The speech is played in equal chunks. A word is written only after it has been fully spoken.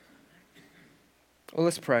Well,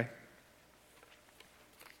 let's pray.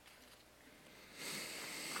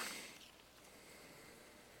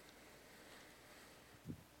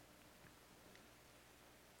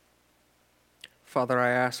 Father, I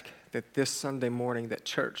ask that this Sunday morning that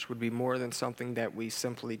church would be more than something that we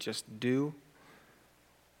simply just do,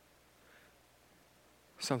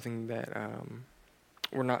 something that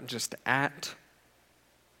we're not just at,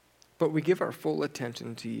 but we give our full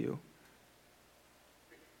attention to you.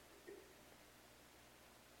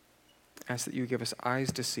 Ask that you give us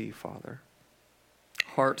eyes to see, Father,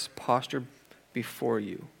 hearts postured before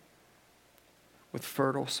you with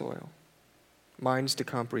fertile soil, minds to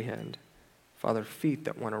comprehend, Father, feet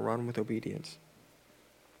that want to run with obedience.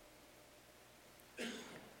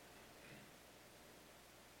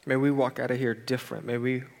 May we walk out of here different. May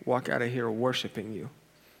we walk out of here worshiping you.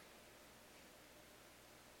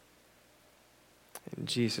 In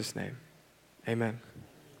Jesus' name, amen.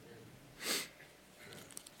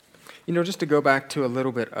 You know, just to go back to a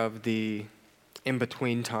little bit of the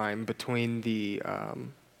in-between time between the,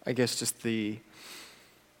 just the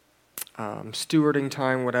stewarding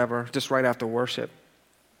time, whatever, just right after worship.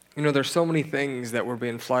 You know, there's so many things that we're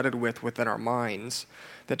being flooded with within our minds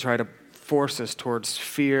that try to force us towards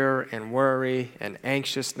fear and worry and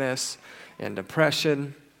anxiousness and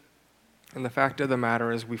depression. And the fact of the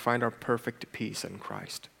matter is we find our perfect peace in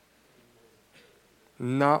Christ.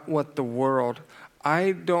 Not what the world...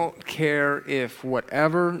 I don't care if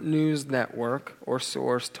whatever news network or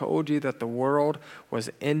source told you that the world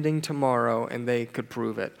was ending tomorrow and they could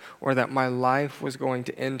prove it, or that my life was going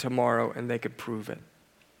to end tomorrow and they could prove it.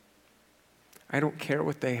 I don't care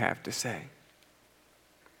what they have to say.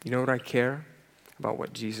 You know what I care? About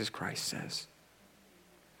what Jesus Christ says,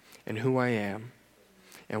 and who I am,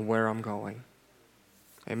 and where I'm going.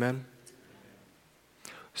 Amen?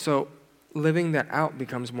 So living that out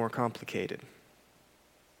becomes more complicated.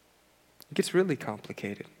 It gets really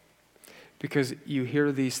complicated because you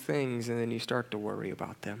hear these things and then you start to worry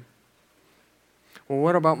about them. Well,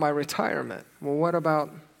 what about my retirement? Well, what about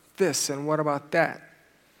this and what about that?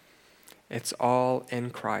 It's all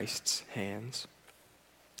in Christ's hands.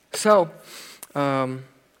 So, we're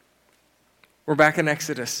back in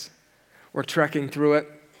Exodus. We're trekking through it.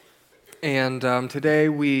 And today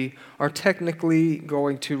we are technically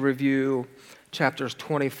going to review chapters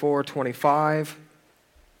 24, 25.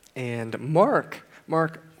 And Mark,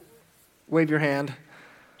 wave your hand.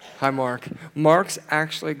 Hi, Mark. Mark's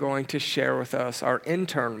actually going to share with us, our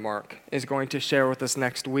intern Mark, is going to share with us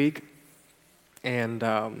next week. And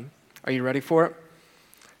are you ready for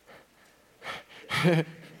it?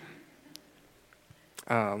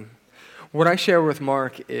 What I share with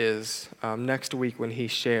Mark is next week when he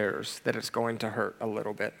shares that it's going to hurt a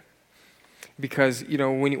little bit. Because, you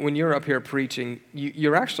know, when you're up here preaching,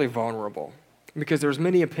 you're actually vulnerable. Because there's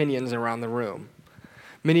many opinions around the room.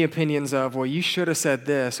 Many opinions of, well, you should have said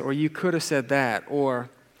this, or you could have said that, or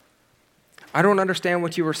I don't understand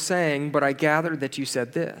what you were saying, but I gathered that you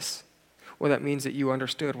said this. Well, that means that you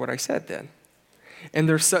understood what I said then. And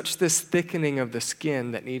there's such this thickening of the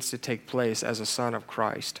skin that needs to take place as a son of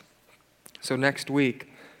Christ. So next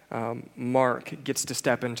week, Mark gets to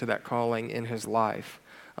step into that calling in his life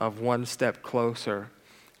of one step closer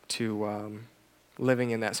to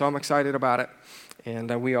living in that. So I'm excited about it,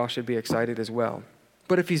 and we all should be excited as well.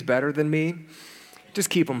 But if he's better than me,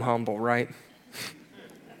 just keep him humble, right?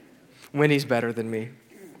 When he's better than me.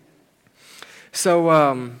 So,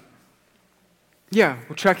 we're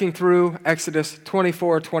trekking through Exodus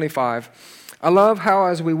 24, 25. I love how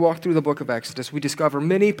as we walk through the book of Exodus, we discover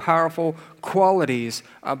many powerful qualities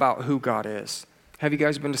about who God is. Have you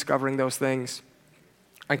guys been discovering those things?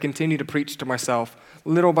 I continue to preach to myself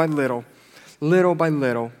little by little, little by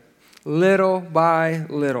little, little by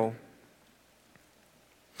little.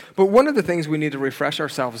 But one of the things we need to refresh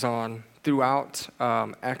ourselves on throughout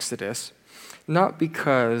Exodus, not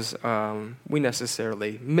because we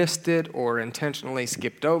necessarily missed it or intentionally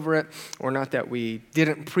skipped over it, or not that we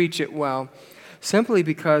didn't preach it well, simply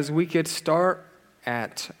because we could start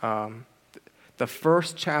at the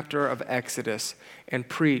first chapter of Exodus and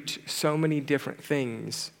preach so many different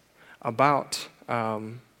things about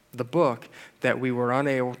the book that we were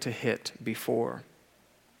unable to hit before.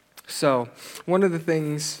 So one of the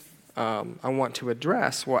things I want to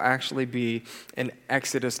address will actually be in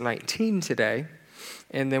Exodus 19 today,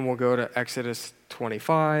 and then we'll go to Exodus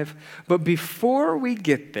 25. But before we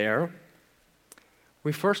get there,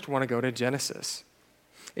 we first want to go to Genesis.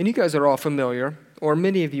 And you guys are all familiar, or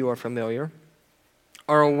many of you are familiar,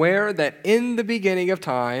 are aware that in the beginning of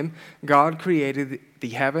time, God created the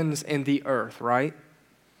heavens and the earth, right?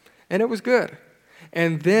 And it was good.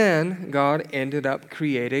 And then God ended up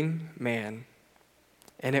creating man.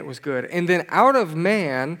 And it was good. And then out of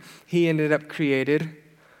man, he ended up created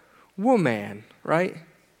woman, right?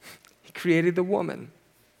 He created the woman.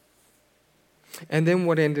 And then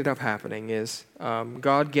what ended up happening is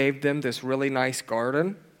God gave them this really nice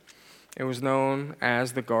garden. It was known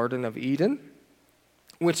as the Garden of Eden,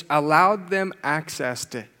 which allowed them access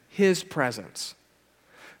to his presence.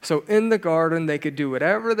 So in the garden, they could do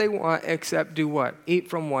whatever they want except do what? Eat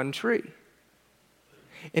from one tree.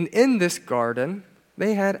 And in this garden,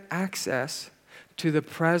 they had access to the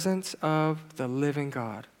presence of the living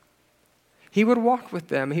God. He would walk with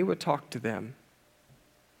them. He would talk to them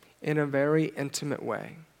in a very intimate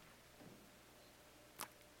way.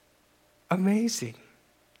 Amazing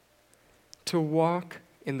to walk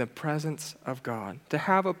in the presence of God, to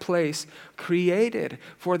have a place created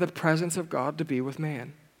for the presence of God to be with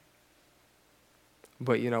man.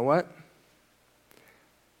 But you know what?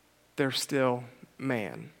 They're still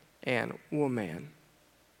man and woman.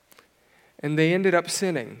 And they ended up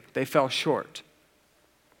sinning. They fell short.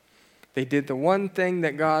 They did the one thing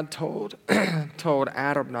that God told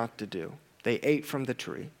Adam not to do. They ate from the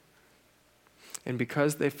tree. And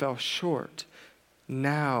because they fell short,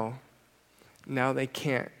 now they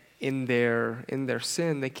can't, in their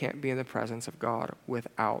sin, they can't be in the presence of God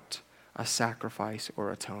without a sacrifice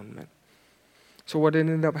or atonement. So what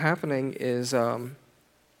ended up happening is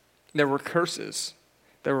there were curses.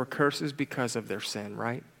 There were curses because of their sin,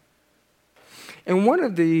 right? And one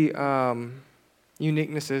of the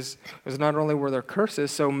uniquenesses was not only were there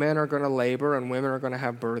curses, so men are going to labor and women are going to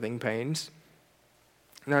have birthing pains.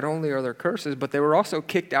 Not only are there curses, but they were also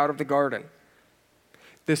kicked out of the garden.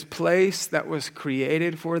 This place that was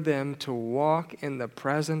created for them to walk in the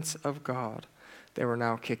presence of God, they were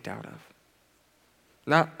now kicked out of.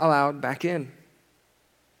 Not allowed back in.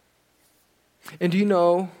 And do you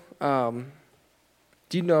know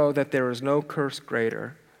that there is no curse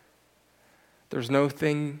greater? There's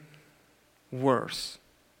nothing worse,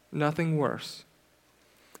 nothing worse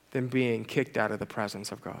than being kicked out of the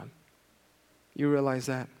presence of God. You realize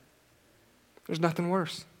that? There's nothing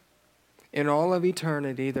worse. In all of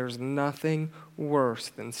eternity, there's nothing worse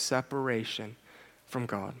than separation from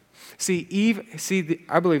God.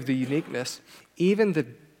 I believe the uniqueness, even the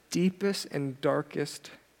deepest and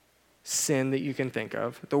darkest sin that you can think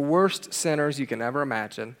of, the worst sinners you can ever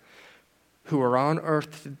imagine, who are on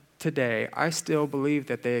earth today, I still believe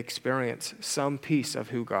that they experience some piece of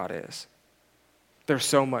who God is. There's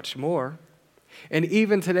so much more. And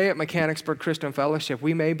even today at Mechanicsburg Christian Fellowship,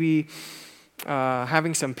 we may be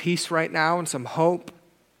having some peace right now and some hope,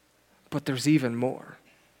 but there's even more.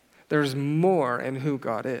 There's more in who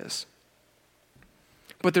God is.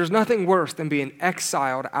 But there's nothing worse than being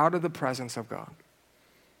exiled out of the presence of God.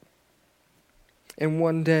 And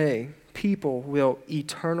one day, people will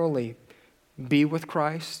eternally be with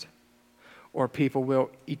Christ, or people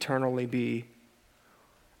will eternally be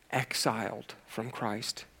exiled from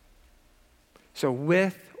Christ. So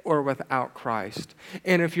with or without Christ.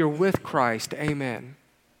 And if you're with Christ, amen.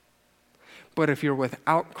 But if you're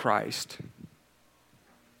without Christ,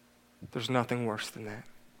 there's nothing worse than that.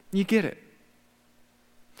 You get it.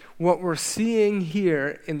 What we're seeing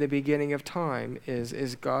here in the beginning of time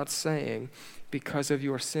is God saying, because of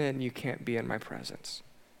your sin, you can't be in my presence.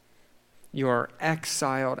 You are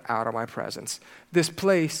exiled out of my presence. This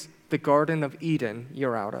place, the Garden of Eden,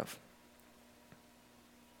 you're out of.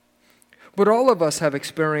 But all of us have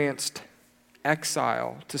experienced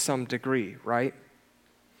exile to some degree, right?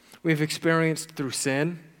 We've experienced through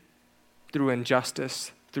sin, through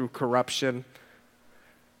injustice, through corruption,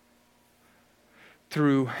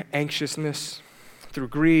 through anxiousness, through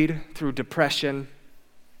greed, through depression,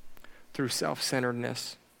 through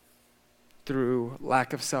self-centeredness, through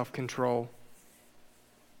lack of self-control,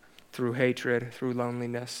 through hatred, through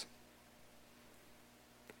loneliness.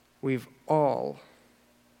 We've all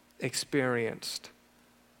experienced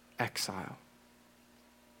exile.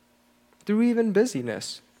 Through even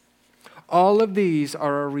busyness. All of these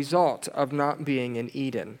are a result of not being in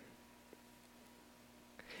Eden.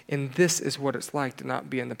 And this is what it's like to not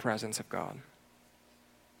be in the presence of God.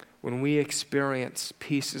 When we experience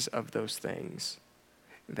pieces of those things,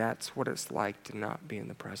 that's what it's like to not be in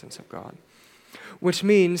the presence of God. Which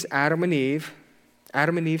means Adam and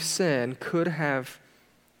Eve's sin could have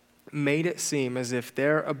made it seem as if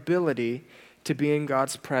their ability to be in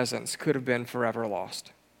God's presence could have been forever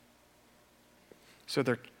lost. So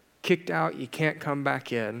they're kicked out, you can't come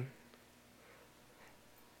back in.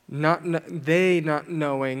 Not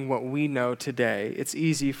knowing what we know today, it's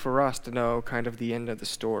easy for us to know kind of the end of the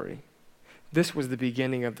story. This was the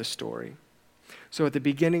beginning of the story. So at the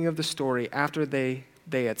beginning of the story, after they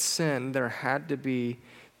had sinned, there had to be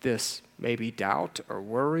this maybe doubt or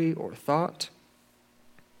worry or thought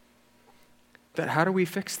that how do we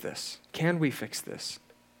fix this? Can we fix this?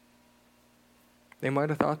 They might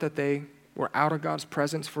have thought that they were out of God's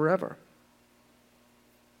presence forever.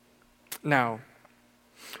 Now,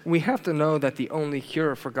 we have to know that the only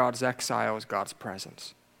cure for God's exile is God's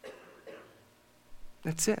presence.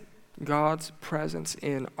 That's it. God's presence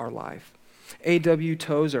in our life. A.W.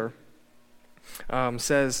 Tozer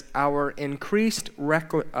says, our increased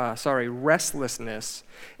restlessness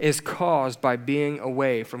is caused by being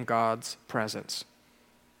away from God's presence.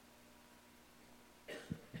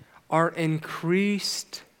 Our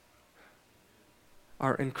increased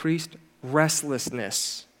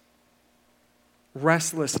restlessness,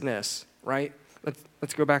 right?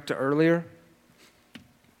 Let's go back to earlier.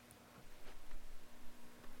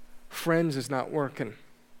 Friends is not working,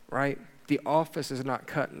 right? The office is not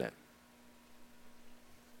cutting it.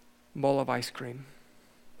 Bowl of ice cream.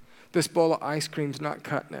 This bowl of ice cream's not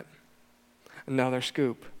cutting it. Another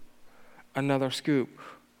scoop.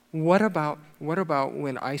 What about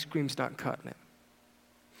when ice cream's not cutting it?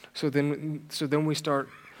 So then we start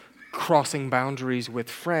crossing boundaries with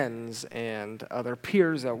friends and other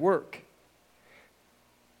peers at work.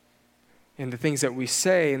 And the things that we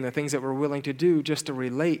say and the things that we're willing to do just to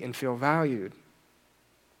relate and feel valued.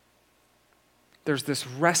 There's this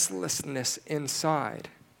restlessness inside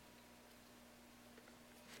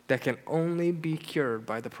that can only be cured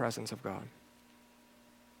by the presence of God.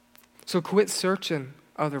 So quit searching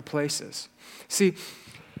other places. See,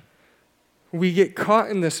 we get caught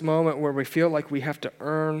in this moment where we feel like we have to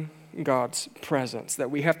earn God's presence, that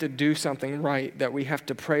we have to do something right, that we have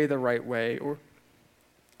to pray the right way or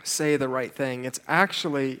say the right thing. It's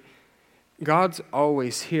actually, God's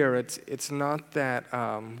always here. It's not that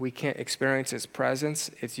we can't experience His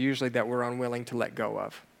presence. It's usually that we're unwilling to let go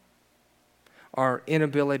of. Our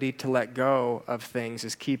inability to let go of things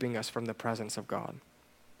is keeping us from the presence of God.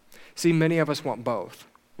 See, many of us want both.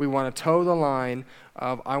 We want to toe the line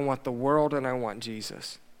of I want the world and I want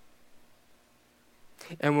Jesus.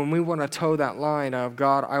 And when we want to toe that line of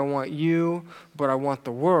God, I want you, but I want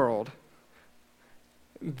the world,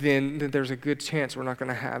 then there's a good chance we're not going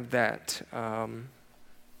to have that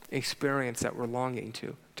experience that we're longing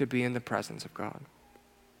to be in the presence of God.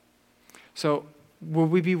 So, will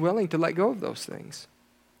we be willing to let go of those things?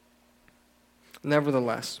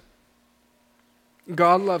 Nevertheless,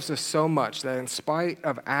 God loves us so much that in spite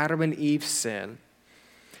of Adam and Eve's sin,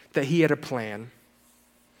 that He had a plan.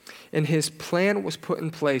 And His plan was put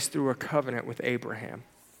in place through a covenant with Abraham.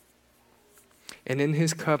 And in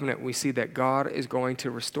His covenant, we see that God is going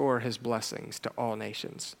to restore His blessings to all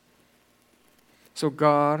nations. So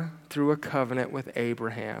God, through a covenant with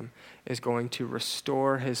Abraham, is going to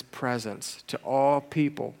restore His presence to all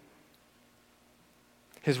people.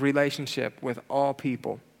 His relationship with all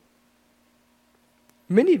people.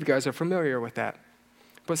 Many of you guys are familiar with that.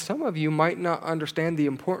 But some of you might not understand the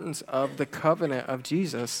importance of the covenant of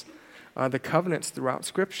Jesus, the covenants throughout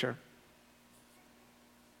Scripture.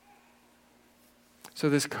 So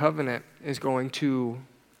this covenant is going to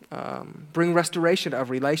bring restoration of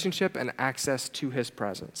relationship and access to His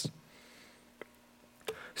presence.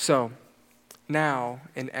 So, now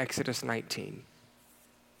in Exodus 19.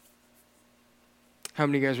 How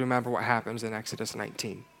many of you guys remember what happens in Exodus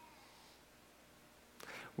 19?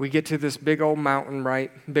 We get to this big old mountain,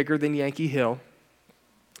 right? Bigger than Yankee Hill.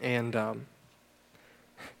 And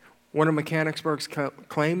one of Mechanicsburg's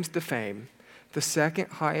claims to fame, the second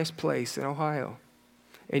highest place in Ohio.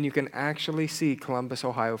 And you can actually see Columbus,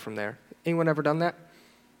 Ohio from there. Anyone ever done that?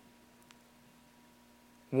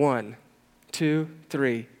 1, 2,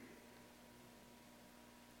 3,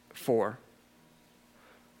 4.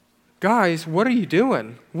 Guys, what are you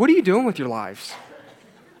doing? What are you doing with your lives?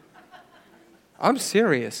 I'm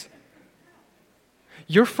serious.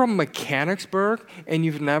 You're from Mechanicsburg and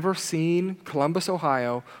you've never seen Columbus,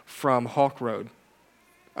 Ohio from Hawk Road.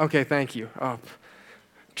 Okay, thank you.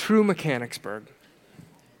 True Mechanicsburg.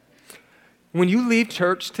 When you leave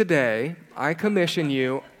church today, I commission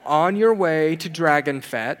you on your way to Dragon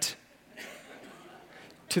Fete,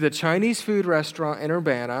 to the Chinese food restaurant in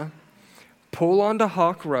Urbana, pull onto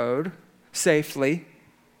Hawk Road safely,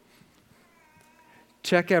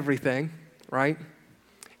 check everything, right?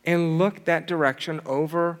 And look that direction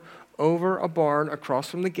over a barn across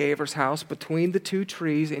from the Gaver's house between the two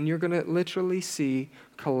trees, and you're going to literally see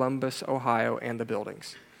Columbus, Ohio, and the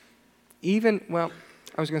buildings. Even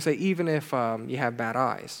if you have bad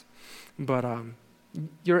eyes. But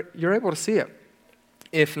you're able to see it.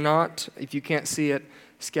 If not, if you can't see it,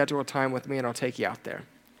 schedule a time with me and I'll take you out there.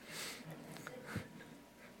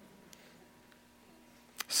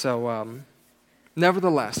 So,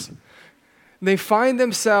 nevertheless, they find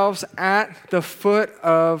themselves at the foot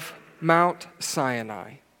of Mount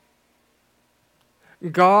Sinai.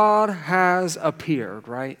 God has appeared,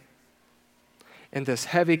 right? In this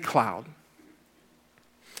heavy cloud.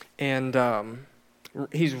 And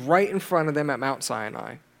he's right in front of them at Mount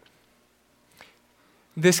Sinai.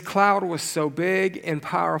 This cloud was so big and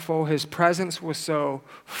powerful, his presence was so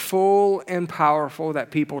full and powerful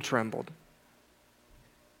that people trembled.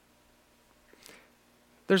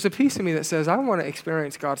 There's a piece of me that says, I want to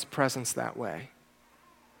experience God's presence that way,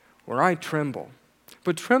 where I tremble.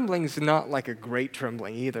 But trembling is not like a great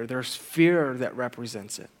trembling either. There's fear that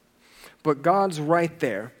represents it. But God's right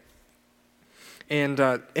there. And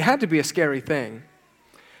it had to be a scary thing.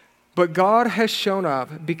 But God has shown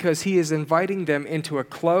up because he is inviting them into a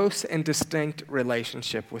close and distinct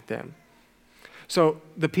relationship with them. So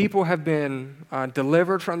the people have been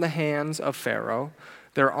delivered from the hands of Pharaoh.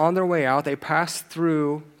 They're on their way out. They pass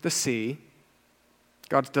through the sea.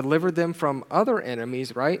 God's delivered them from other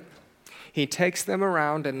enemies, right? He takes them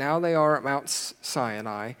around, and now they are at Mount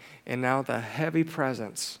Sinai, and now the heavy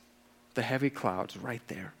presence, the heavy clouds right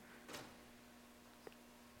there.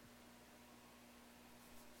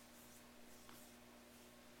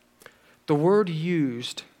 The word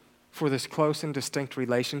used for this close and distinct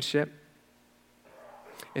relationship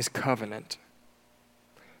is covenant.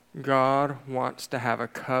 God wants to have a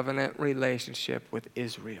covenant relationship with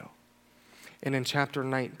Israel. And in chapter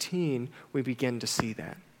 19, we begin to see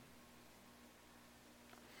that.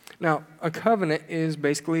 Now, a covenant is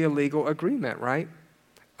basically a legal agreement, right?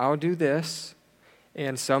 I'll do this,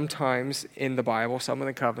 and sometimes in the Bible, some of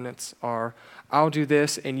the covenants are, I'll do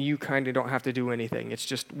this, and you kind of don't have to do anything. It's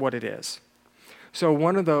just what it is. So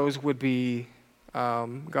one of those would be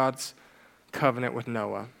God's covenant with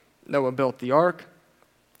Noah. Noah built the ark,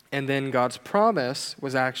 and then God's promise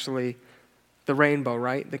was actually the rainbow,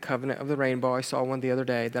 right? The covenant of the rainbow. I saw one the other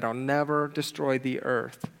day, that I'll never destroy the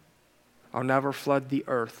earth. I'll never flood the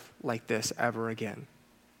earth like this ever again.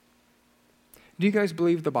 Do you guys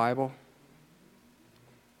believe the Bible?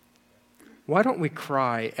 Why don't we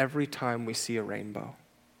cry every time we see a rainbow?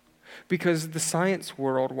 Because the science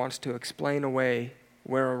world wants to explain away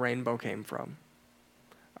where a rainbow came from.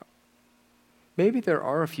 Maybe there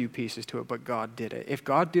are a few pieces to it, but God did it. If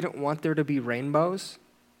God didn't want there to be rainbows,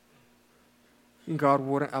 God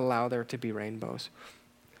wouldn't allow there to be rainbows.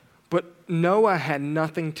 But Noah had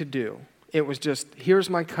nothing to do. It was just, here's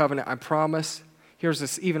my covenant, I promise.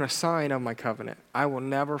 Here's even a sign of my covenant. I will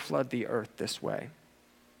never flood the earth this way.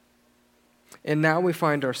 And now we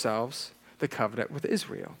find ourselves the covenant with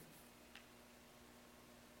Israel.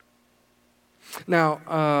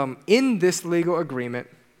 Now, in this legal agreement,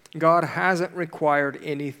 God hasn't required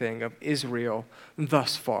anything of Israel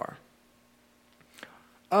thus far,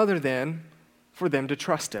 other than for them to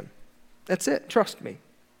trust him. That's it, trust me.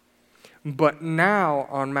 But now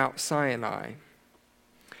on Mount Sinai,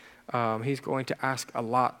 he's going to ask a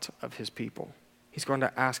lot of his people. He's going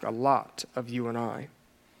to ask a lot of you and I.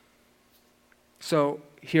 So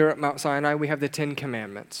here at Mount Sinai, we have the 10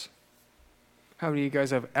 Commandments. How many of you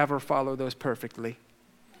guys have ever followed those perfectly?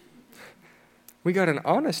 We got an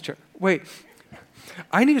honest church. Wait,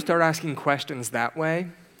 I need to start asking questions that way,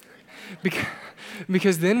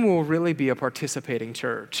 because then we'll really be a participating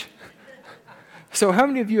church. So how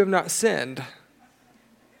many of you have not sinned?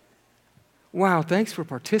 Wow, thanks for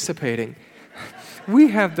participating. We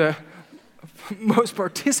have the most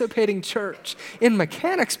participating church in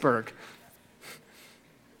Mechanicsburg.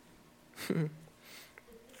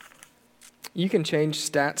 You can change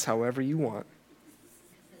stats however you want.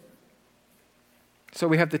 So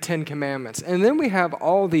we have the 10 Commandments. And then we have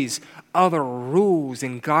all these other rules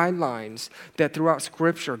and guidelines that throughout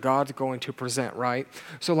Scripture God's going to present, right?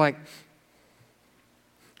 So like,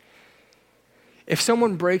 if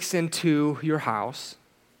someone breaks into your house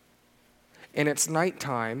and it's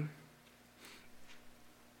nighttime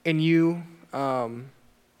and you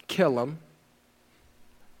kill them,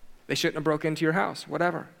 they shouldn't have broke into your house,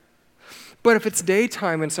 whatever. But if it's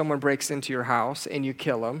daytime and someone breaks into your house and you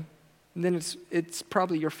kill them, then it's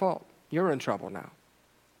probably your fault. You're in trouble now.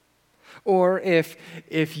 Or if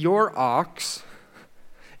your ox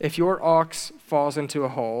falls into a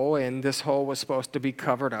hole and this hole was supposed to be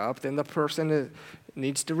covered up, then the person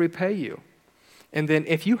needs to repay you. And then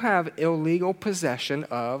if you have illegal possession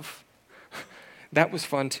of, that was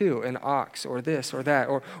fun too, an ox or this or that,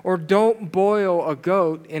 or don't boil a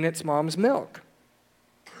goat in its mom's milk.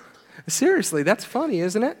 Seriously, that's funny,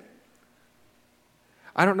 isn't it?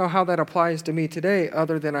 I don't know how that applies to me today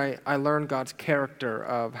other than I learned God's character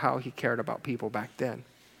of how he cared about people back then.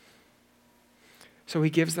 So he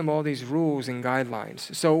gives them all these rules and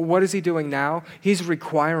guidelines. So what is he doing now? He's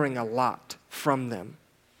requiring a lot from them,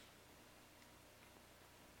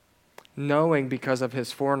 knowing because of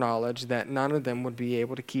his foreknowledge that none of them would be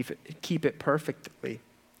able to keep it perfectly.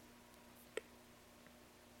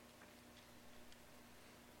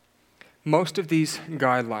 Most of these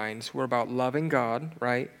guidelines were about loving God,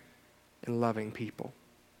 right, and loving people.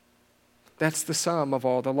 That's the sum of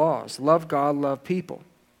all the laws. Love God, love people.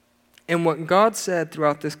 And what God said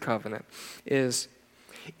throughout this covenant is,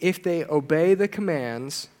 if they obey the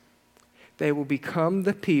commands, they will become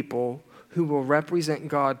the people who will represent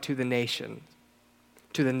God to the nations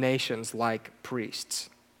like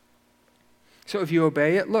priests. So if you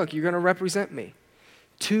obey it, look, you're going to represent me.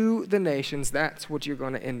 To the nations, that's what you're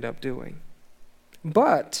going to end up doing.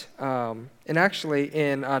 But, and actually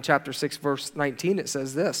in chapter 6, verse 19, it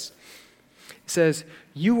says this. It says,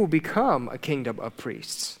 you will become a kingdom of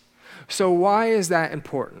priests. So why is that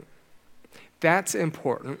important? That's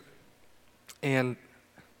important. And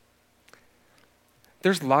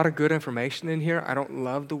there's a lot of good information in here. I don't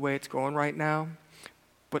love the way it's going right now,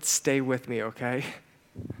 but stay with me, okay?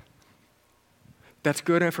 That's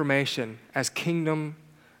good information as kingdom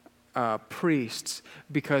priests,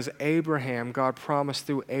 because God promised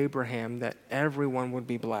through Abraham that everyone would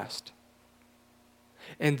be blessed.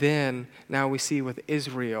 And then now we see with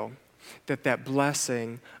Israel that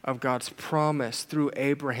blessing of God's promise through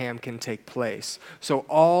Abraham can take place. So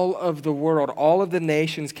all of the world, all of the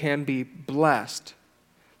nations can be blessed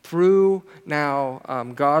through now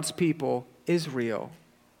God's people, Israel,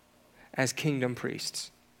 as kingdom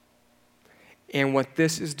priests. And what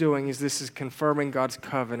this is doing is this is confirming God's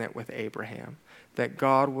covenant with Abraham, that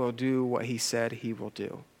God will do what he said he will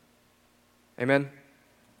do. Amen?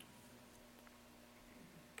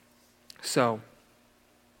 So,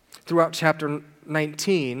 throughout chapter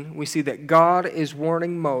 19, we see that God is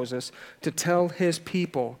warning Moses to tell his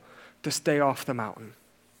people to stay off the mountain,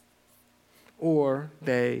 or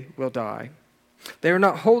they will die. They are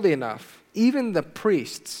not holy enough. Even the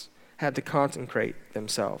priests had to consecrate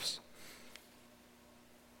themselves.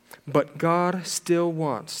 But God still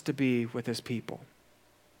wants to be with his people.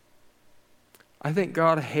 I think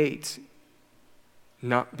God hates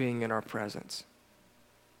not being in our presence.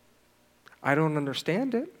 I don't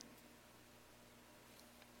understand it.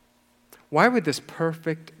 Why would this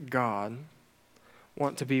perfect God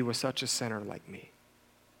want to be with such a sinner like me?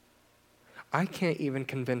 I can't even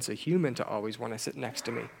convince a human to always want to sit next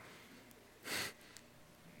to me.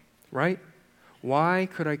 Right? Why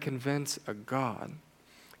could I convince a God?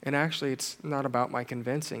 And actually, it's not about my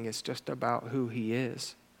convincing, it's just about who he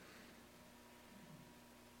is.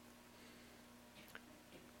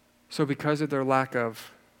 So because of their lack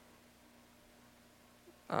of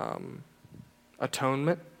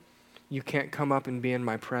atonement, you can't come up and be in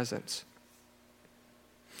my presence.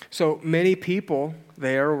 So many people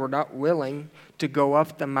there were not willing to go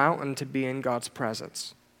up the mountain to be in God's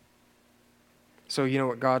presence. So you know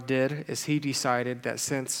what God did is he decided that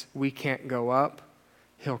since we can't go up,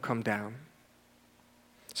 he'll come down.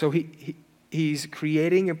 So he's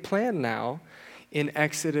creating a plan now in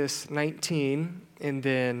Exodus 19 and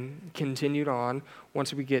then continued on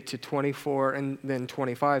once we get to 24 and then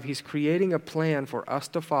 25. He's creating a plan for us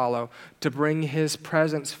to follow to bring his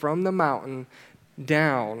presence from the mountain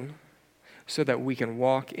down so that we can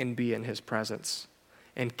walk and be in his presence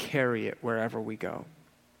and carry it wherever we go.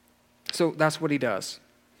 So that's what he does.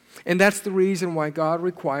 And that's the reason why God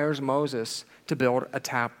requires Moses to build a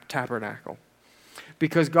tabernacle.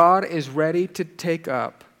 Because God is ready to take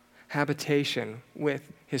up habitation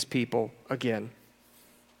with his people again.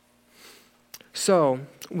 So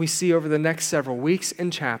we see over the next several weeks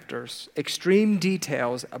and chapters extreme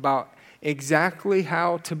details about exactly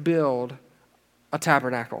how to build a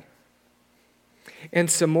tabernacle. And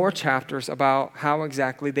some more chapters about how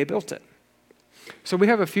exactly they built it. So we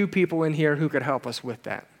have a few people in here who could help us with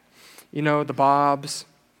that. You know, the Bobs.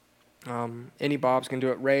 Any Bobs can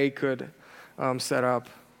do it. Ray could set up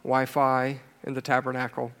Wi-Fi in the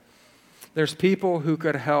tabernacle. There's people who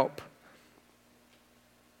could help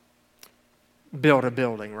build a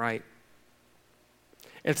building, right?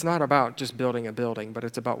 It's not about just building a building, but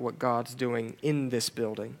it's about what God's doing in this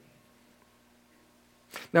building.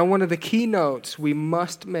 Now, one of the key notes we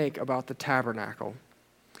must make about the tabernacle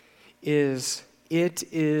is it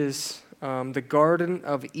is the Garden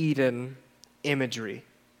of Eden imagery.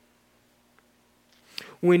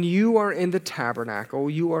 When you are in the tabernacle,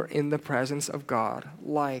 you are in the presence of God,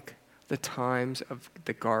 like the times of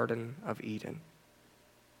the Garden of Eden.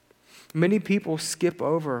 Many people skip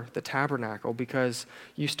over the tabernacle because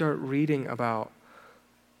you start reading about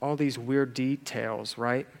all these weird details,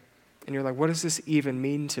 right? And you're like, what does this even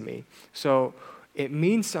mean to me? So it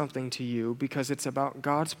means something to you because it's about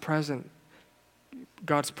God's presence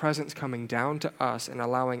coming down to us and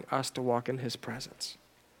allowing us to walk in his presence.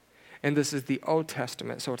 And this is the Old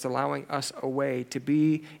Testament, so it's allowing us a way to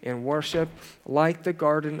be in worship like the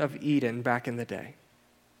Garden of Eden back in the day.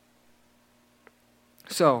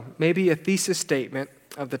 So maybe a thesis statement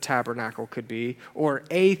of the tabernacle could be, or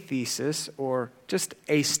a thesis, or just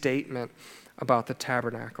a statement about the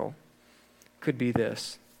tabernacle could be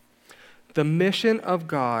this. The mission of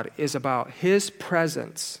God is about his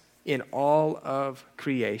presence in all of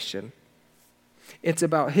creation. It's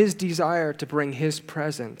about his desire to bring his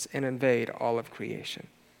presence and invade all of creation.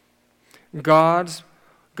 God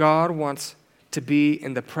wants to be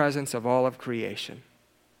in the presence of all of creation.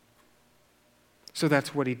 So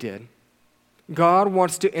that's what he did. God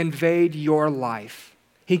wants to invade your life.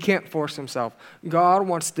 He can't force himself. God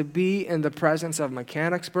wants to be in the presence of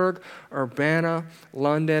Mechanicsburg, Urbana,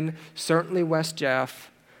 London, certainly West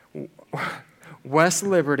Jeff, West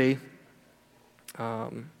Liberty,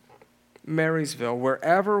 Marysville,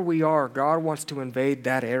 wherever we are, God wants to invade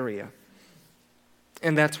that area.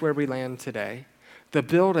 And that's where we land today. The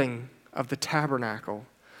building of the tabernacle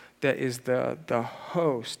that is the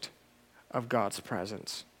host of God's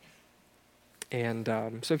presence. And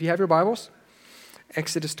so if you have your Bibles,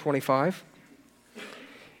 Exodus 25.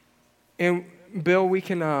 And Bill, we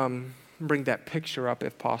can bring that picture up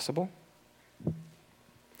if possible.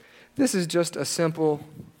 This is just a simple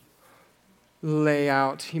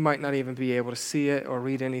layout. You might not even be able to see it or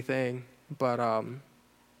read anything, but I'm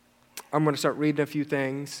going to start reading a few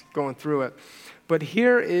things, going through it. But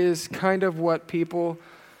here is kind of what people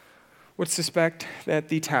would suspect that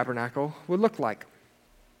the tabernacle would look like.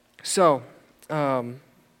 So,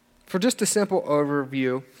 for just a simple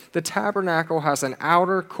overview, the tabernacle has an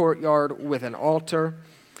outer courtyard with an altar.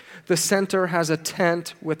 The center has a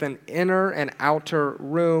tent with an inner and outer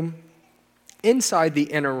room. Inside the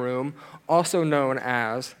inner room, also known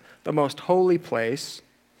as the most holy place,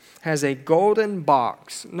 has a golden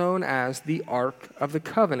box known as the Ark of the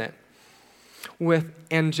Covenant with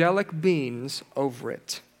angelic beings over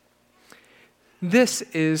it. This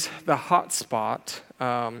is the hot spot,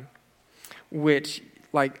 which,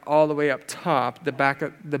 like all the way up top, the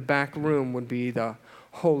back room would be the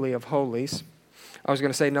Holy of Holies. I was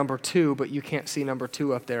going to say number 2, but you can't see number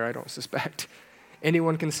 2 up there, I don't suspect.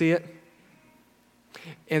 Anyone can see it?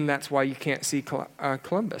 And that's why you can't see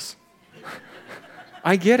Columbus.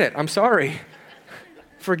 I get it. I'm sorry.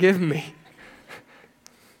 Forgive me.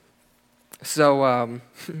 So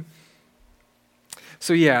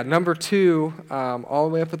yeah, number 2, all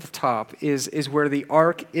the way up at the top, is where the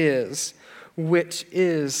ark is, which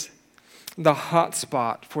is the hot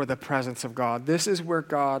spot for the presence of God. This is where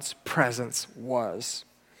God's presence was.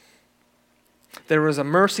 There was a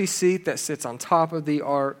mercy seat that sits on top of the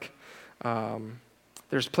ark.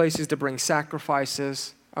 There's places to bring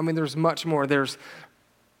sacrifices. I mean, there's much more.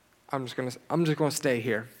 I'm just going to stay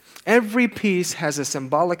here. Every piece has a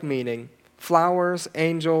symbolic meaning. Flowers,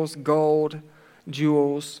 angels, gold,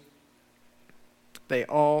 jewels. They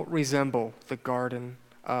all resemble the Garden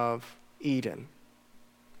of Eden.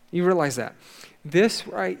 You realize that? This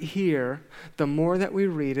right here, the more that we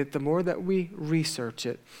read it, the more that we research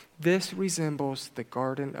it, this resembles the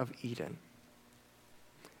Garden of Eden.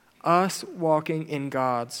 Us walking in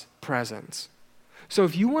God's presence. So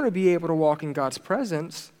if you want to be able to walk in God's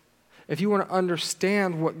presence, if you want to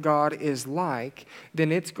understand what God is like,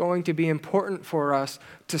 then it's going to be important for us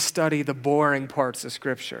to study the boring parts of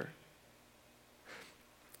Scripture.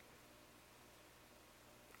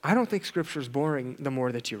 I don't think Scripture is boring the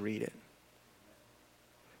more that you read it.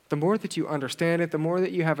 The more that you understand it, the more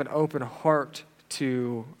that you have an open heart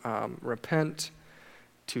to repent,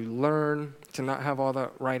 to learn, to not have all the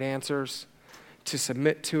right answers, to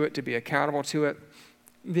submit to it, to be accountable to it,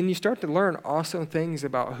 then you start to learn awesome things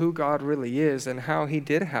about who God really is and how he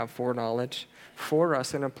did have foreknowledge for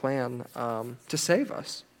us and a plan to save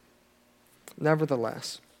us.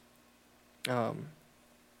 Nevertheless,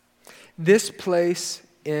 this place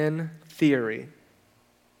in theory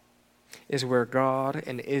is where God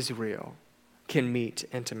and Israel can meet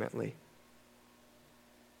intimately.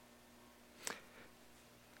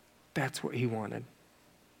 That's what he wanted.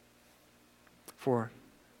 For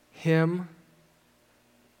him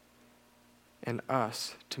and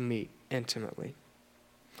us to meet intimately.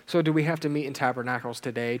 So do we have to meet in tabernacles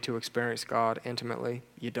today to experience God intimately?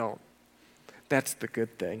 You don't. That's the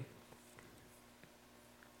good thing.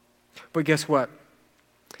 But guess what?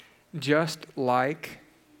 just like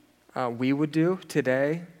we would do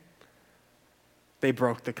today, they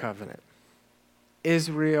broke the covenant.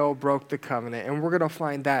 Israel broke the covenant, and we're going to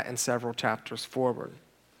find that in several chapters forward.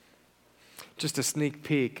 Just a sneak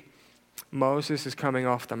peek, Moses is coming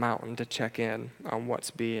off the mountain to check in on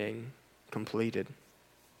what's being completed.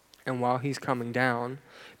 And while he's coming down,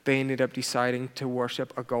 they ended up deciding to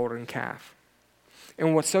worship a golden calf.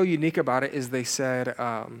 And what's so unique about it is they said,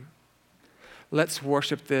 let's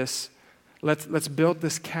worship this, let's build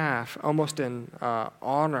this calf almost in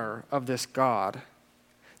honor of this God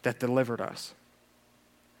that delivered us.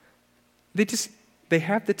 They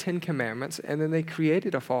have the 10 Commandments, and then they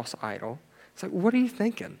created a false idol. It's like, what are you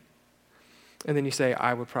thinking? And then you say,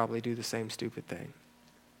 I would probably do the same stupid thing.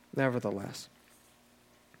 Nevertheless,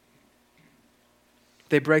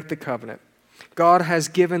 they break the covenant. God has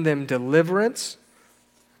given them deliverance,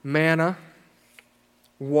 manna,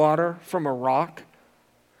 water from a rock.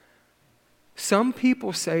 Some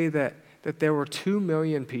people say that there were 2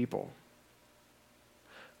 million people.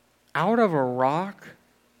 Out of a rock,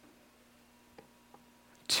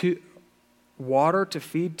 water to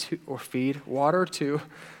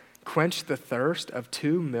quench the thirst of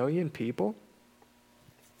 2 million people.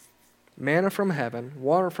 Manna from heaven,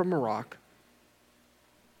 water from a rock.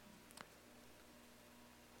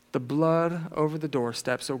 The blood over the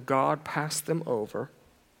doorstep, so God passed them over.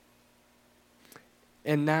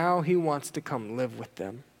 And now he wants to come live with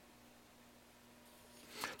them.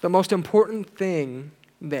 The most important thing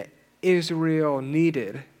that Israel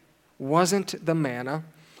needed wasn't the manna,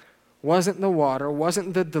 wasn't the water,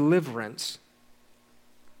 wasn't the deliverance.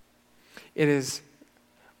 It is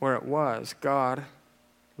where it was, God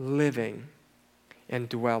living and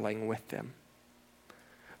dwelling with them.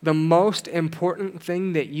 The most important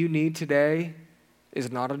thing that you need today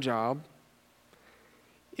is not a job,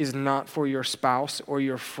 is not for your spouse or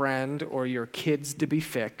your friend or your kids to be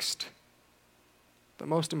fixed. The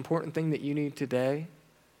most important thing that you need today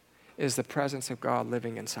is the presence of God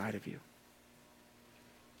living inside of you.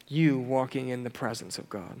 You walking in the presence of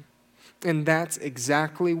God. And that's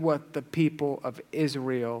exactly what the people of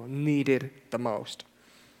Israel needed the most.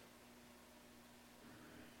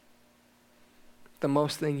 The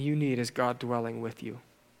most thing you need is God dwelling with you.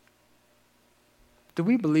 Do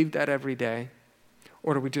we believe that every day?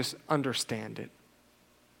 Or do we just understand it?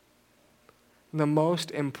 The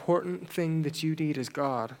most important thing that you need is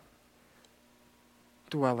God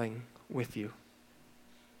dwelling with you.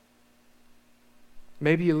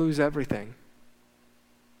 Maybe you lose everything.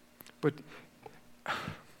 But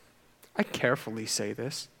I carefully say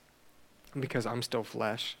this because I'm still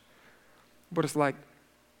flesh. But it's like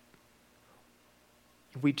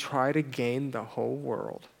we try to gain the whole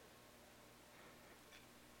world.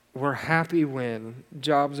 We're happy when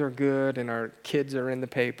jobs are good and our kids are in the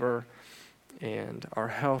paper and our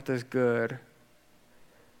health is good.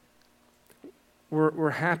 We're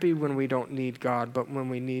happy when we don't need God, but when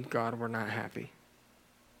we need God, we're not happy.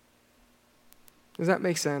 Does that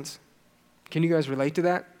make sense? Can you guys relate to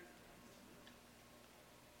that?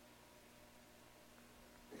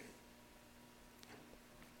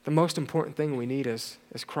 The most important thing we need is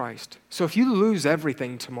Christ. So if you lose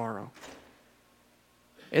everything tomorrow,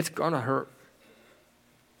 it's going to hurt.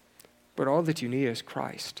 But all that you need is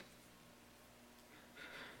Christ.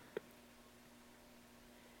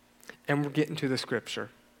 And we're getting to the scripture,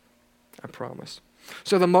 I promise.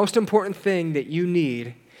 So the most important thing that you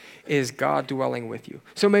need is God dwelling with you.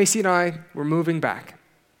 So Macy and I were moving back.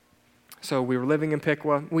 So we were living in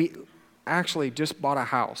Piqua. We actually just bought a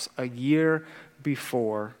house a year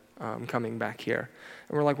before coming back here.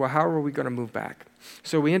 And we're like, well, how are we going to move back?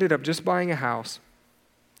 So we ended up just buying a house.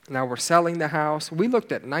 Now we're selling the house. We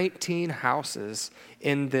looked at 19 houses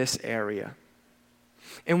in this area.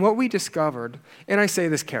 And what we discovered, and I say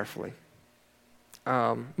this carefully,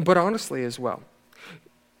 but honestly as well,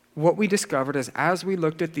 what we discovered is as we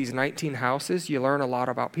looked at these 19 houses, you learn a lot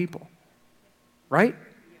about people, right?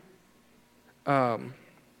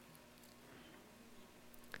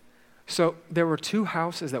 So there were 2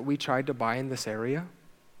 houses that we tried to buy in this area,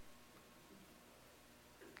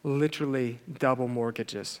 literally double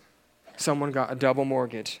mortgages. Someone got a double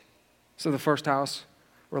mortgage. So the first house,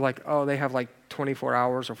 we're like, oh, they have like 24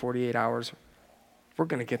 hours or 48 hours. We're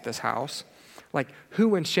going to get this house. Like,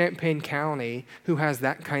 who in Champaign County who has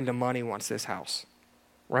that kind of money wants this house,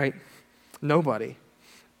 right? Nobody.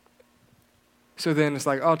 So then it's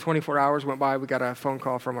like, 24 hours went by. We got a phone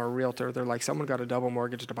call from our realtor. They're like, someone got a double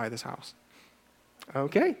mortgage to buy this house.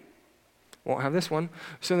 Okay. Won't have this one.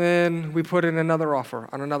 So then we put in another offer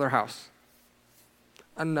on another house.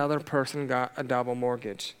 Another person got a double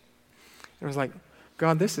mortgage. It was like,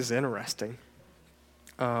 God, this is interesting.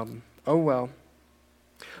 Oh, well.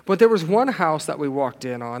 But there was one house that we walked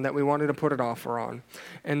in on that we wanted to put an offer on.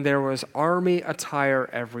 And there was army attire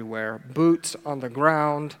everywhere, boots on the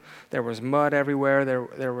ground. There was mud everywhere.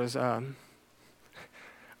 There was, I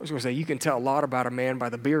was going to say, you can tell a lot about a man by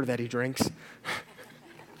the beer that he drinks.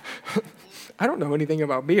 I don't know anything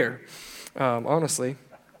about beer, honestly.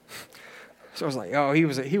 So I was like, oh, he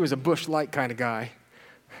was a Busch Light kind of guy.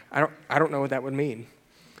 I don't know what that would mean.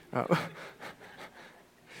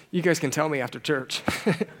 You guys can tell me after church.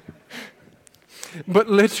 But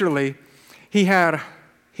literally, he had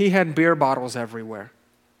beer bottles everywhere.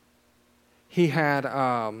 He had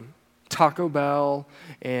Taco Bell,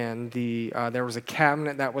 and there was a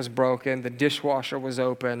cabinet that was broken. The dishwasher was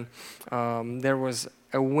open. There was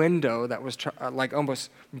a window that was like almost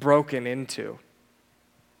broken into.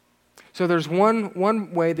 So there's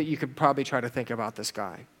one way that you could probably try to think about this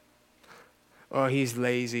guy. Oh, he's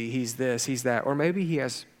lazy, he's this, he's that. Or maybe he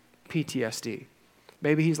has PTSD.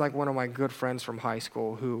 Maybe he's like one of my good friends from high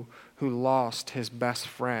school who lost his best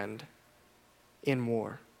friend in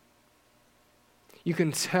war. You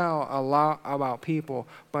can tell a lot about people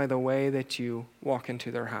by the way that you walk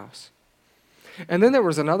into their house. And then there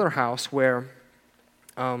was another house where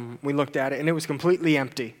we looked at it, and it was completely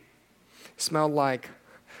empty. It smelled like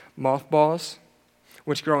mothballs,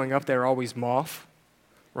 which growing up, they're always moth,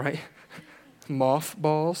 right?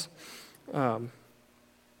 Mothballs. But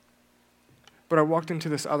I walked into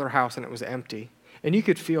this other house, and it was empty. And you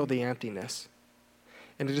could feel the emptiness.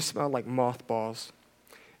 And it just smelled like mothballs.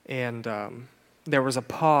 And there was a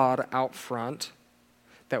pod out front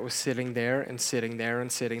that was sitting there and sitting there and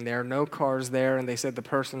sitting there. No cars there, and they said the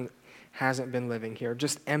person hasn't been living here,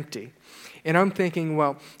 just empty. And I'm thinking,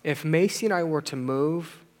 well, if Macy and I were to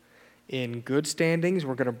move in good standings,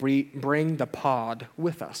 we're going to bring the pod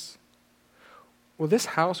with us. Well, this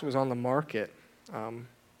house was on the market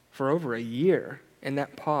for over a year, and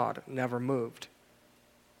that pod never moved.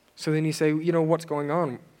 So then you say, what's going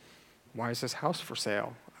on? Why is this house for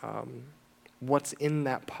sale? What's in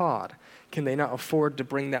that pod? Can they not afford to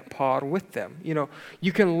bring that pod with them?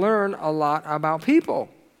 You can learn a lot about people.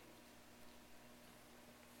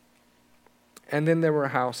 And then there were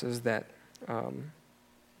houses that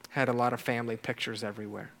had a lot of family pictures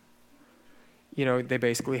everywhere. They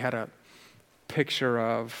basically had a picture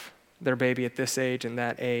of their baby at this age and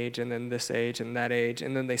then this age and that age,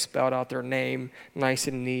 and then they spelled out their name nice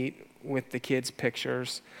and neat with the kids'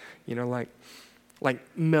 pictures, like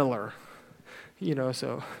Miller,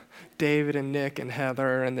 so David and Nick and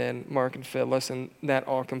Heather, and then Mark and Phyllis, and that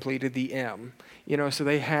all completed the M, so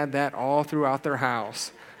they had that all throughout their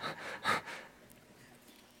house.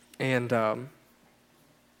 And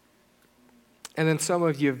then some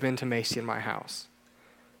of you have been to Macy and my house.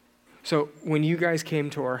 So when you guys came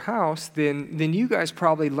to our house, then you guys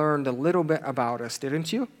probably learned a little bit about us,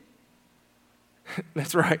 didn't you?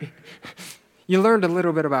 That's right. You learned a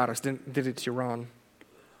little bit about us, didn't you, Ron?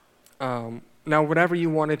 Now, whatever you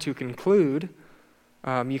wanted to conclude,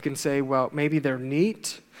 you can say, well, maybe they're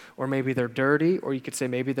neat, or maybe they're dirty, or you could say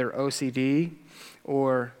maybe they're OCD,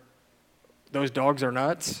 or those dogs are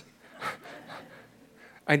nuts.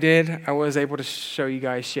 I was able to show you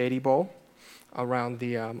guys Shady Bowl around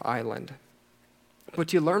the island.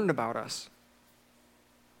 But you learned about us.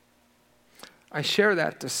 I share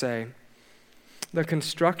that to say the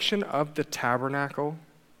construction of the tabernacle,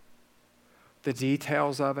 the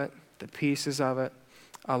details of it, the pieces of it,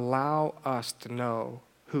 allow us to know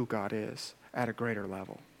who God is at a greater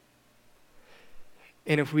level.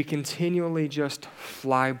 And if we continually just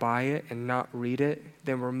fly by it and not read it,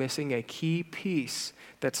 then we're missing a key piece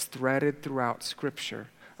that's threaded throughout Scripture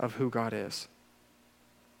of who God is.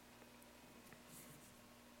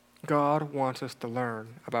 God wants us to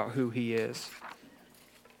learn about who He is.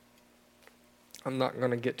 I'm not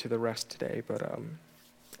going to get to the rest today, but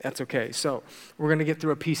that's okay. So we're going to get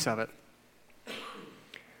through a piece of it.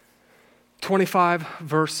 25,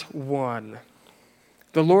 verse 1.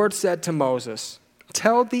 The Lord said to Moses,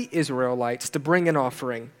 "Tell the Israelites to bring an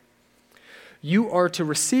offering. You are to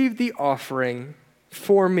receive the offering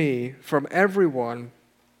for me from everyone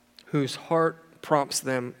whose heart prompts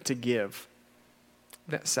them to give."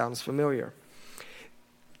 That sounds familiar.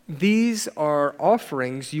 These are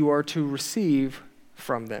offerings you are to receive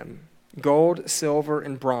from them: gold, silver,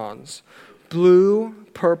 and bronze, blue,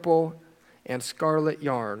 purple, and scarlet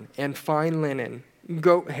yarn, and fine linen,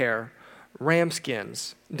 goat hair, ram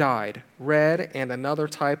skins, dyed red, and another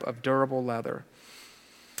type of durable leather,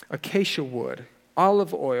 acacia wood,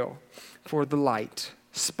 olive oil for the light,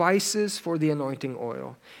 spices for the anointing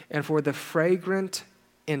oil, and for the fragrant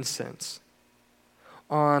incense.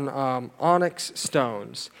 on onyx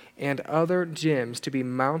stones and other gems to be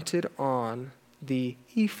mounted on the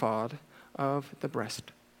ephod of the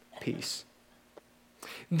breastpiece.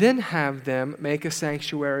 Then have them make a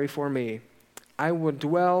sanctuary for me. I will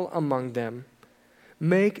dwell among them.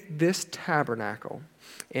 Make this tabernacle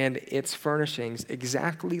and its furnishings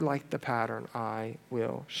exactly like the pattern I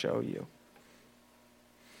will show you.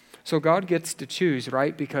 So God gets to choose,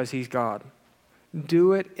 right? Because he's God.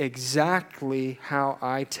 Do it exactly how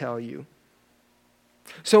I tell you.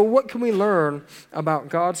 So what can we learn about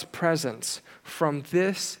God's presence from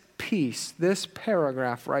this piece, this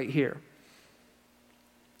paragraph right here?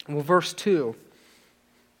 Well, verse 2.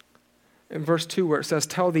 In verse 2 where it says,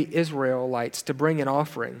 tell the Israelites to bring an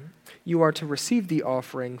offering. You are to receive the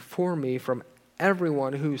offering for me from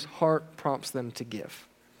everyone whose heart prompts them to give.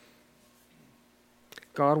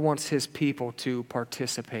 God wants his people to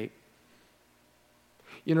participate.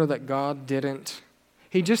 You know that God didn't.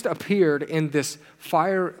 He just appeared in this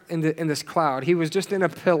fire, in this cloud. He was just in a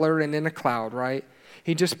pillar and in a cloud, right?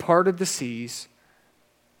 He just parted the seas.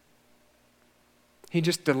 He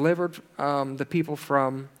just delivered the people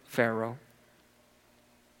from Pharaoh.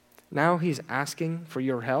 Now he's asking for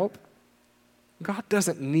your help. God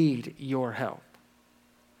doesn't need your help.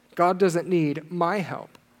 God doesn't need my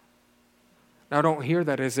help. Now, don't hear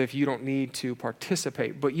that as if you don't need to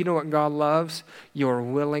participate. But you know what God loves? Your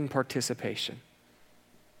willing participation.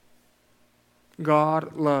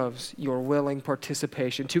 God loves your willing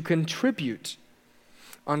participation to contribute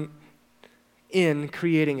in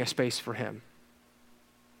creating a space for him.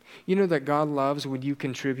 You know that God loves when you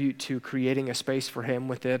contribute to creating a space for him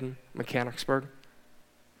within Mechanicsburg?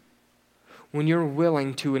 When you're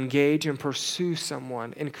willing to engage and pursue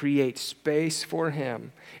someone and create space for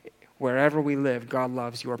him, wherever we live, God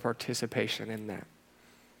loves your participation in that.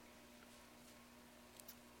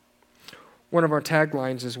 One of our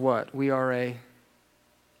taglines is what? We are a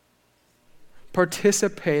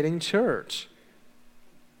participating church.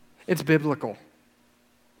 It's biblical.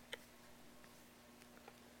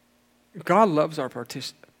 God loves our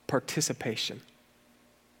participation.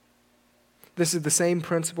 This is the same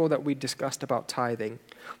principle that we discussed about tithing,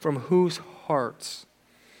 from whose hearts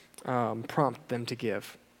prompt them to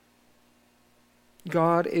give.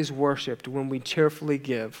 God is worshiped when we cheerfully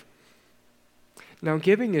give. Now,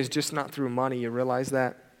 giving is just not through money. You realize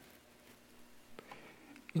that?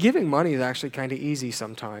 Giving money is actually kind of easy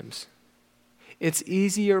sometimes. It's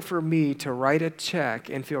easier for me to write a check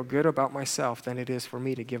and feel good about myself than it is for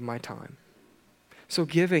me to give my time. So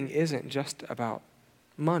giving isn't just about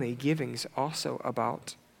money. Giving's also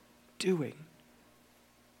about doing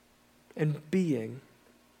and being.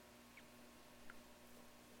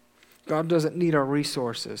 God doesn't need our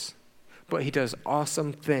resources, but he does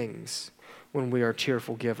awesome things when we are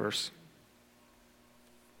cheerful givers.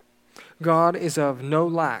 God is of no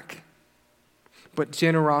lack, but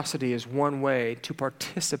generosity is one way to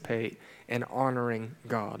participate in honoring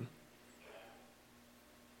God.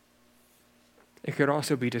 It could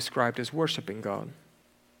also be described as worshiping God.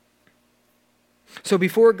 So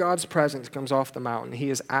before God's presence comes off the mountain, he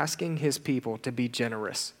is asking his people to be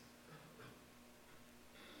generous.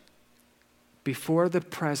 Before the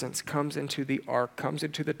presence comes into the ark, comes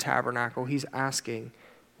into the tabernacle, he's asking,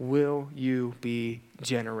 will you be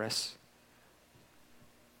generous?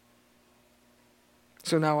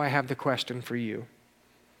 So now I have the question for you.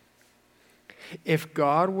 If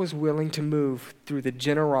God was willing to move through the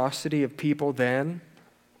generosity of people then,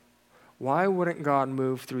 why wouldn't God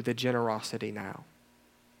move through the generosity now?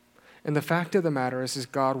 And the fact of the matter is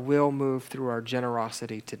God will move through our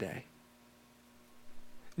generosity today.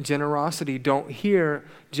 Generosity, don't hear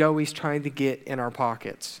Joey's trying to get in our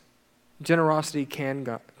pockets. Generosity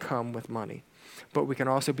can come with money, but we can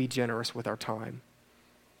also be generous with our time,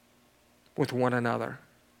 with one another.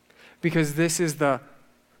 Because this is the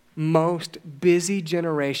most busy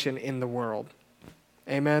generation in the world.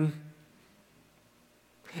 Amen?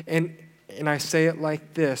 And I say it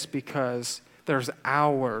like this because there's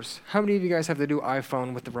hours. How many of you guys have the new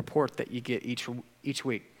iPhone with the report that you get each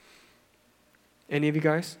week? Any of you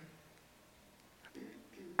guys?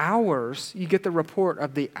 Hours, you get the report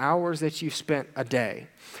of the hours that you spent a day.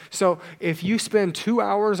 So if you spend 2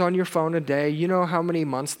 hours on your phone a day, you know how many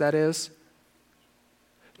months that is?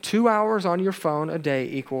 2 hours on your phone a day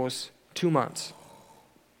equals 2 months.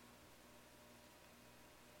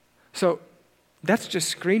 So that's just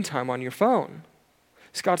screen time on your phone.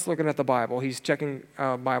 Scott's looking at the Bible. He's checking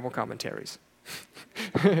Bible commentaries.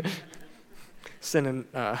 Sending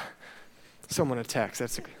someone a text.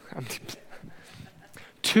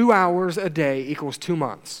 2 hours a day equals 2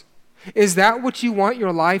 months. Is that what you want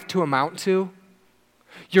your life to amount to?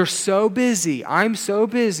 You're so busy, I'm so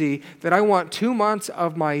busy, that I want 2 months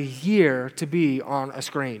of my year to be on a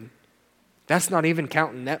screen. That's not even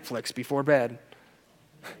counting Netflix before bed.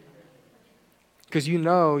 Because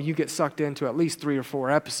you get sucked into at least 3 or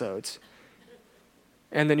 4 episodes.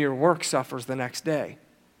 And then your work suffers the next day.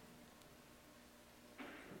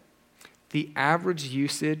 The average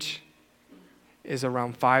usage is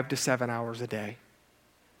around 5 to 7 hours a day.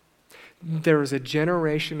 There is a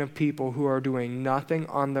generation of people who are doing nothing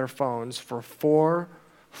on their phones for four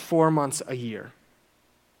months a year.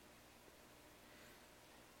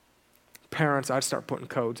 Parents, I'd start putting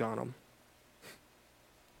codes on them.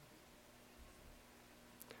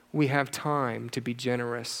 We have time to be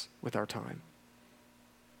generous with our time.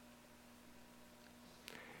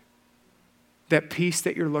 That peace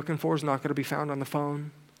that you're looking for is not going to be found on the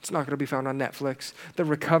phone. It's not going to be found on Netflix. The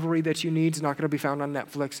recovery that you need is not going to be found on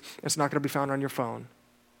Netflix. It's not going to be found on your phone.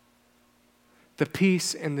 The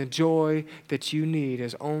peace and the joy that you need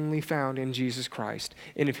is only found in Jesus Christ.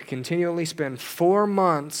 And if you continually spend 4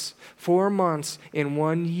 months in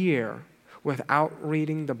 1 year without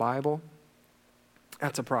reading the Bible,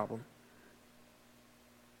 that's a problem.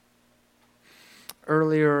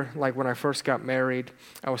 Earlier, like when I first got married,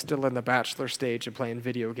 I was still in the bachelor stage of playing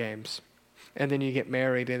video games. And then you get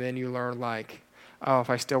married, and then you learn like, oh, if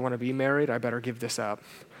I still want to be married, I better give this up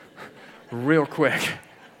real quick.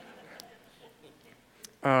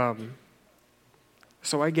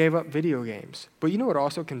 So I gave up video games. But you know what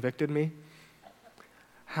also convicted me?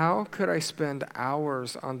 How could I spend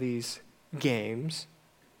hours on these games?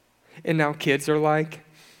 And now kids are like,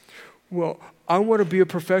 well, I want to be a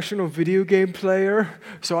professional video game player,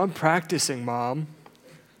 so I'm practicing, Mom.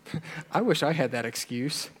 I wish I had that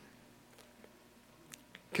excuse.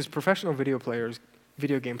 Because professional video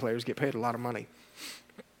game players get paid a lot of money.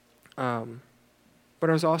 But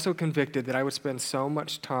I was also convicted that I would spend so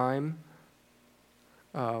much time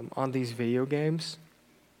on these video games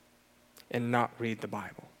and not read the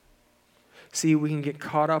Bible. See, we can get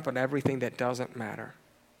caught up in everything that doesn't matter.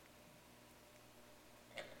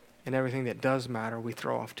 And everything that does matter, we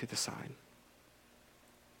throw off to the side.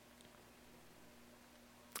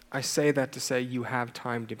 I say that to say you have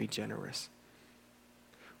time to be generous.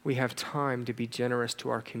 We have time to be generous to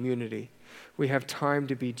our community. We have time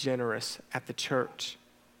to be generous at the church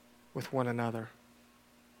with one another.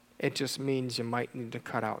 It just means you might need to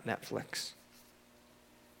cut out Netflix.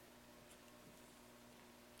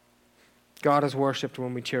 God is worshipped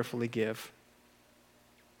when we cheerfully give.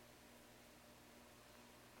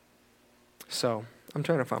 So, I'm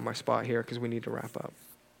trying to find my spot here because we need to wrap up.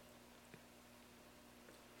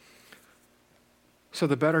 So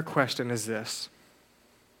the better question is this.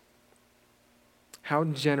 How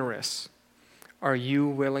generous are you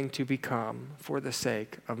willing to become for the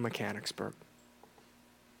sake of Mechanicsburg?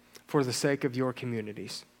 For the sake of your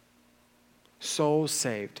communities? Souls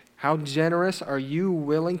saved. How generous are you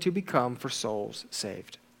willing to become for souls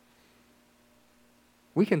saved?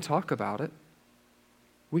 We can talk about it.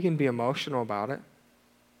 We can be emotional about it.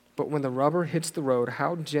 But when the rubber hits the road,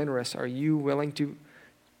 how generous are you willing to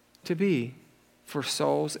be for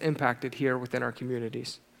souls impacted here within our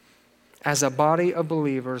communities? As a body of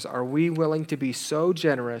believers, are we willing to be so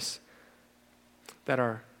generous that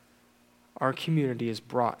our community is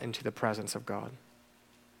brought into the presence of God?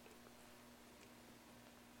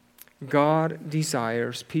 God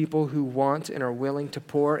desires people who want and are willing to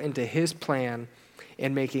pour into His plan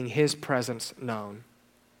in making His presence known.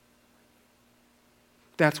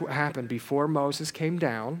 That's what happened before Moses came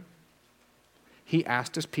down. He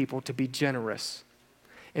asked his people to be generous.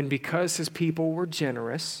 And because his people were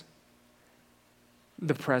generous,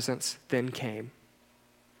 the presence then came.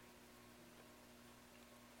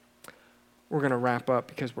 We're going to wrap up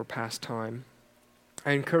because we're past time.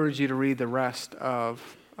 I encourage you to read the rest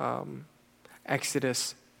of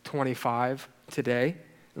Exodus 25 today,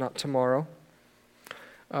 not tomorrow.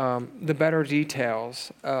 The better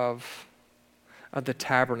details of the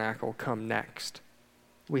tabernacle come next.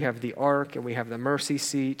 We have the ark and we have the mercy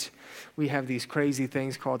seat. We have these crazy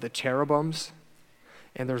things called the cherubims.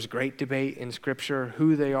 And there's great debate in Scripture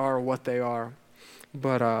who they are or what they are.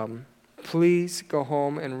 But please go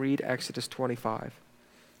home and read Exodus 25.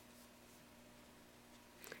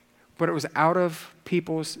 But it was out of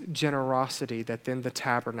people's generosity that then the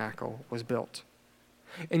tabernacle was built.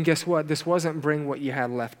 And guess what? This wasn't bring what you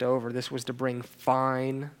had left over. This was to bring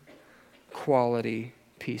fine quality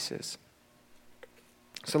pieces.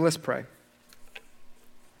 So let's pray.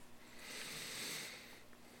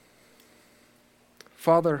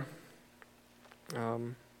 Father,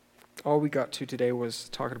 all we got to today was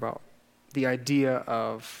talking about the idea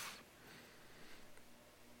of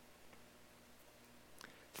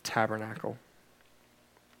tabernacle.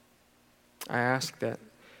 I ask that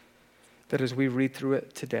as we read through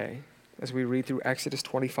it today, as we read through Exodus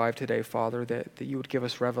 25 today, Father, that you would give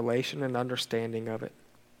us revelation and understanding of it,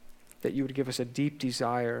 that you would give us a deep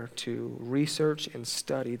desire to research and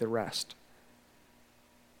study the rest.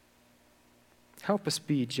 Help us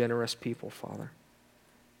be generous people, Father.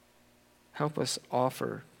 Help us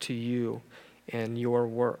offer to you and your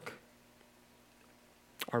work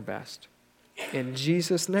our best. In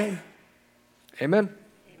Jesus' name, amen.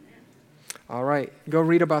 All right, go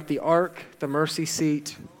read about the ark, the mercy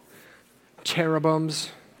seat,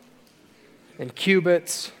 cherubims, and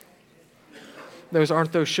cubits. Those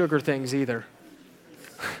aren't those sugar things either.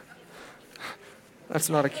 That's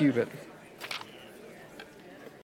not a cubit.